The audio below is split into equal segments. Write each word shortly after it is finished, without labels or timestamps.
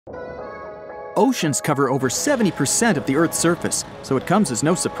Oceans cover over 70% of the Earth's surface, so it comes as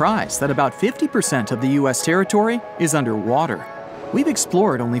no surprise that about 50% of the US territory is underwater. We've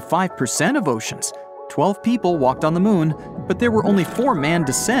explored only 5% of oceans. 12 people walked on the moon, but there were only 4 manned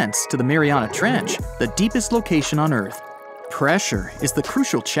descents to the Mariana Trench, the deepest location on Earth. Pressure is the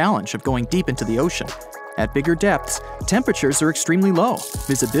crucial challenge of going deep into the ocean. At bigger depths, temperatures are extremely low,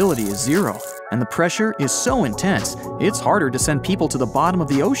 visibility is 0, and the pressure is so intense, it's harder to send people to the bottom of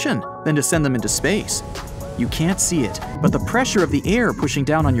the ocean than to send them into space. You can't see it, but the pressure of the air pushing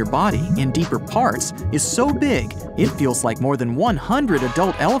down on your body in deeper parts is so big, it feels like more than 100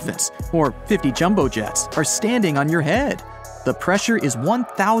 adult elephants or 50 jumbo jets are standing on your head. The pressure is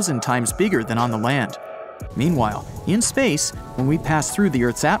 1,000 times bigger than on the land. Meanwhile, in space, when we pass through the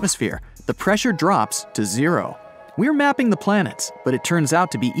Earth's atmosphere, the pressure drops to 0. We're mapping the planets, but it turns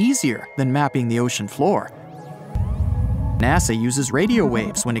out to be easier than mapping the ocean floor. NASA uses radio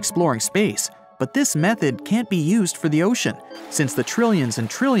waves when exploring space, but this method can't be used for the ocean, since the trillions and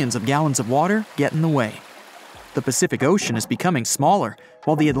trillions of gallons of water get in the way. The Pacific Ocean is becoming smaller,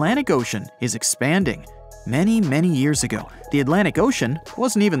 while the Atlantic Ocean is expanding. Many years ago, the Atlantic Ocean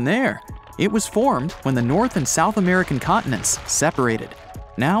wasn't even there. It was formed when the North and South American continents separated.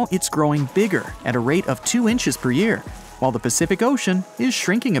 Now it's growing bigger at a rate of 2 inches per year, while the Pacific Ocean is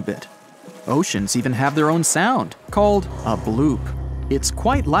shrinking a bit. Oceans even have their own sound, called a bloop. Its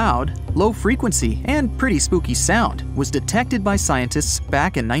quite loud, low-frequency, and pretty spooky sound was detected by scientists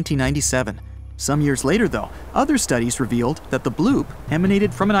back in 1997. Some years later, though, other studies revealed that the bloop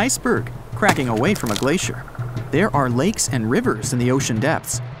emanated from an iceberg, cracking away from a glacier. There are lakes and rivers in the ocean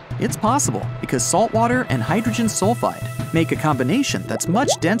depths. It's possible because saltwater and hydrogen sulfide make a combination that's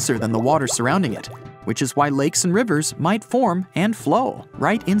much denser than the water surrounding it, which is why lakes and rivers might form and flow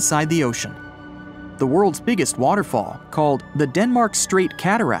right inside the ocean. The world's biggest waterfall, called the Denmark Strait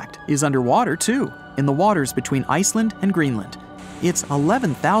Cataract, is underwater too, in the waters between Iceland and Greenland. It's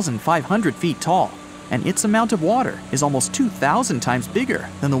 11,500 feet tall, and its amount of water is almost 2,000 times bigger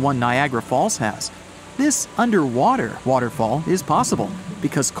than the one Niagara Falls has. This underwater waterfall is possible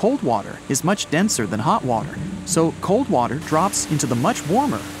because cold water is much denser than hot water, so cold water drops into the much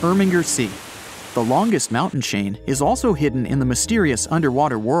warmer Irminger Sea. The longest mountain chain is also hidden in the mysterious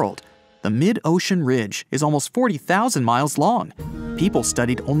underwater world. The mid-ocean ridge is almost 40,000 miles long. People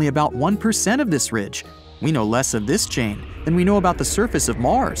studied only about 1% of this ridge. We know less of this chain than we know about the surface of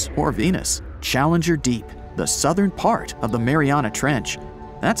Mars or Venus. Challenger Deep, the southern part of the Mariana Trench.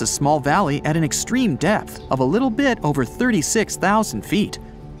 That's a small valley at an extreme depth of a little bit over 36,000 feet.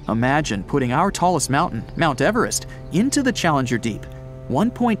 Imagine putting our tallest mountain, Mount Everest, into the Challenger Deep.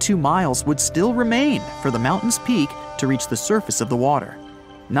 1.2 miles would still remain for the mountain's peak to reach the surface of the water.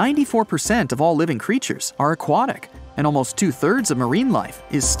 94% of all living creatures are aquatic, and almost 2/3 of marine life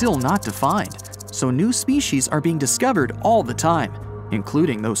is still not defined. So new species are being discovered all the time,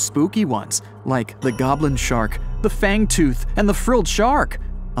 including those spooky ones like the goblin shark, the fangtooth, and the frilled shark.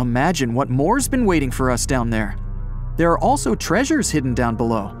 Imagine what more's been waiting for us down there. There are also treasures hidden down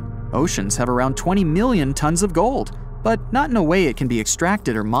below. Oceans have around 20 million tons of gold, but not in a way it can be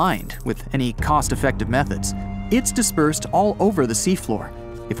extracted or mined with any cost-effective methods. It's dispersed all over the seafloor.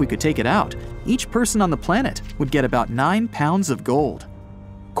 If we could take it out, each person on the planet would get about 9 pounds of gold.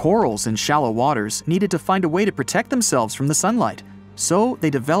 Corals in shallow waters needed to find a way to protect themselves from the sunlight, so they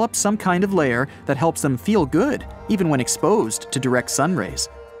developed some kind of layer that helps them feel good, even when exposed to direct sun rays.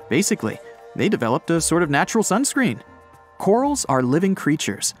 Basically, they developed a sort of natural sunscreen. Corals are living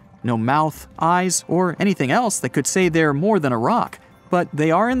creatures. No mouth, eyes, or anything else that could say they're more than a rock, but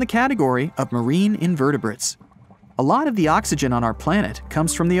they are in the category of marine invertebrates. A lot of the oxygen on our planet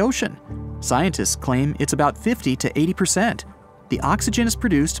comes from the ocean. Scientists claim it's about 50 to 80%. The oxygen is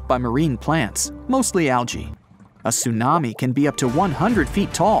produced by marine plants, mostly algae. A tsunami can be up to 100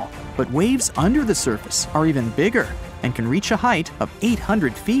 feet tall, but waves under the surface are even bigger and can reach a height of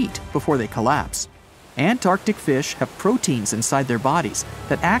 800 feet before they collapse. Antarctic fish have proteins inside their bodies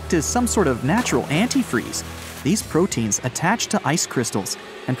that act as some sort of natural antifreeze. These proteins attach to ice crystals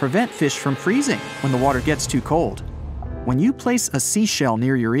and prevent fish from freezing when the water gets too cold. When you place a seashell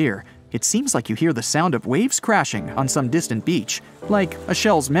near your ear, it seems like you hear the sound of waves crashing on some distant beach, like a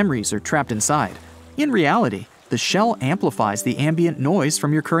shell's memories are trapped inside. In reality, the shell amplifies the ambient noise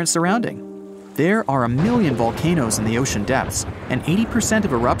from your current surrounding. There are 1 million volcanoes in the ocean depths, and 80%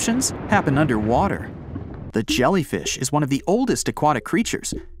 of eruptions happen underwater. The jellyfish is one of the oldest aquatic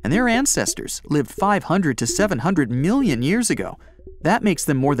creatures, and their ancestors lived 500 to 700 million years ago. That makes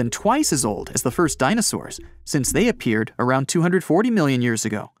them more than twice as old as the first dinosaurs, since they appeared around 240 million years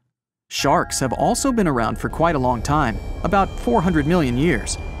ago. Sharks have also been around for quite a long time, about 400 million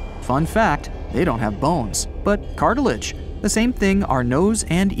years. Fun fact, they don't have bones, but cartilage, the same thing our nose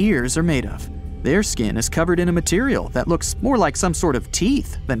and ears are made of. Their skin is covered in a material that looks more like some sort of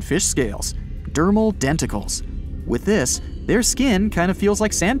teeth than fish scales, dermal denticles. With this, their skin kind of feels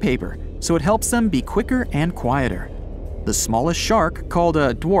like sandpaper, so it helps them be quicker and quieter. The smallest shark, called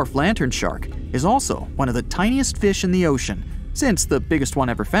a dwarf lantern shark, is also one of the tiniest fish in the ocean, since the biggest one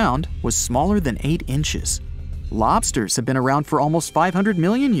ever found was smaller than 8 inches. Lobsters have been around for almost 500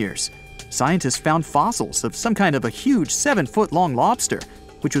 million years. Scientists found fossils of some kind of a huge 7-foot-long lobster,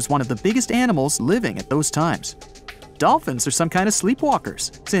 which was one of the biggest animals living at those times. Dolphins are some kind of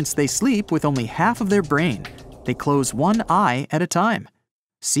sleepwalkers, since they sleep with only half of their brain. They close one eye at a time.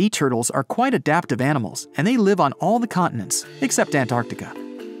 Sea turtles are quite adaptive animals, and they live on all the continents, except Antarctica.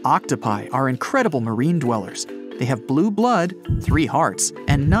 Octopi are incredible marine dwellers. They have blue blood, 3 hearts,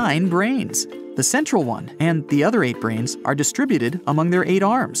 and 9 brains. The central one and the other 8 brains are distributed among their 8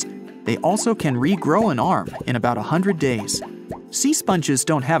 arms. They also can regrow an arm in about 100 days. Sea sponges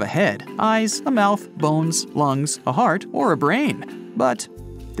don't have a head, eyes, a mouth, bones, lungs, a heart, or a brain, but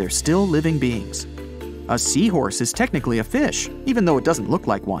they're still living beings. A seahorse is technically a fish, even though it doesn't look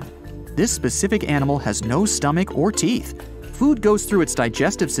like one. This specific animal has no stomach or teeth. Food goes through its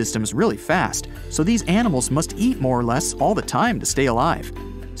digestive systems really fast, so these animals must eat more or less all the time to stay alive.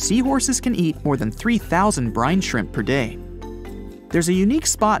 Seahorses can eat more than 3,000 brine shrimp per day. There's a unique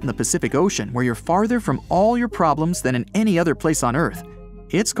spot in the Pacific Ocean where you're farther from all your problems than in any other place on Earth.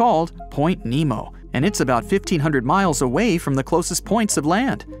 It's called Point Nemo, and it's about 1,500 miles away from the closest points of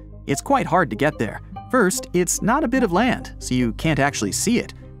land. It's quite hard to get there. First, it's not a bit of land, so you can't actually see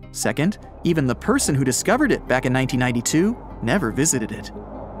it. Second, even the person who discovered it back in 1992 never visited it.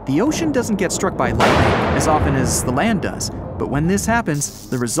 The ocean doesn't get struck by lightning as often as the land does, but when this happens,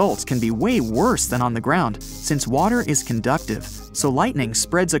 the results can be way worse than on the ground, since water is conductive, so lightning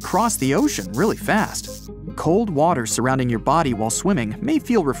spreads across the ocean really fast. Cold water surrounding your body while swimming may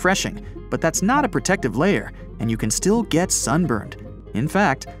feel refreshing, but that's not a protective layer, and you can still get sunburned. In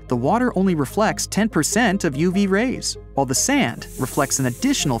fact, the water only reflects 10% of UV rays, while the sand reflects an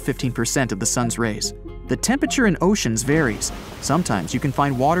additional 15% of the sun's rays. The temperature in oceans varies. Sometimes you can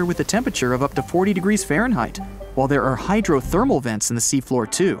find water with a temperature of up to 40 degrees Fahrenheit, while there are hydrothermal vents in the seafloor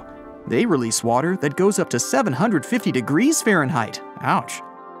too. They release water that goes up to 750 degrees Fahrenheit. Ouch.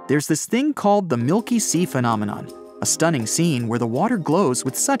 There's this thing called the Milky Sea Phenomenon, a stunning scene where the water glows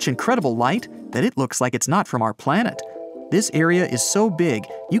with such incredible light that it looks like it's not from our planet. This area is so big,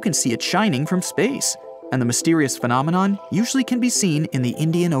 you can see it shining from space, and the mysterious phenomenon usually can be seen in the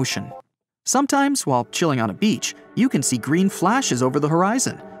Indian Ocean. Sometimes, while chilling on a beach, you can see green flashes over the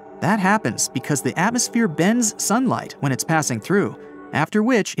horizon. That happens because the atmosphere bends sunlight when it's passing through, after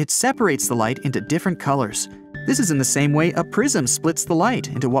which it separates the light into different colors. This is in the same way a prism splits the light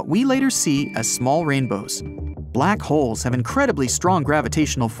into what we later see as small rainbows. Black holes have incredibly strong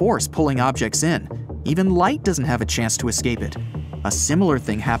gravitational force pulling objects in. Even light doesn't have a chance to escape it. A similar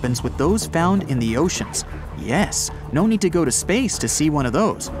thing happens with those found in the oceans. Yes, no need to go to space to see one of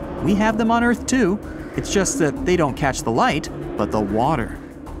those. We have them on Earth too. It's just that they don't catch the light, but the water.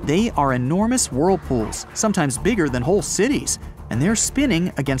 They are enormous whirlpools, sometimes bigger than whole cities, and they're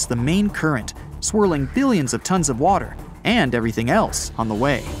spinning against the main current, swirling billions of tons of water and everything else on the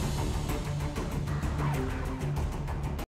way.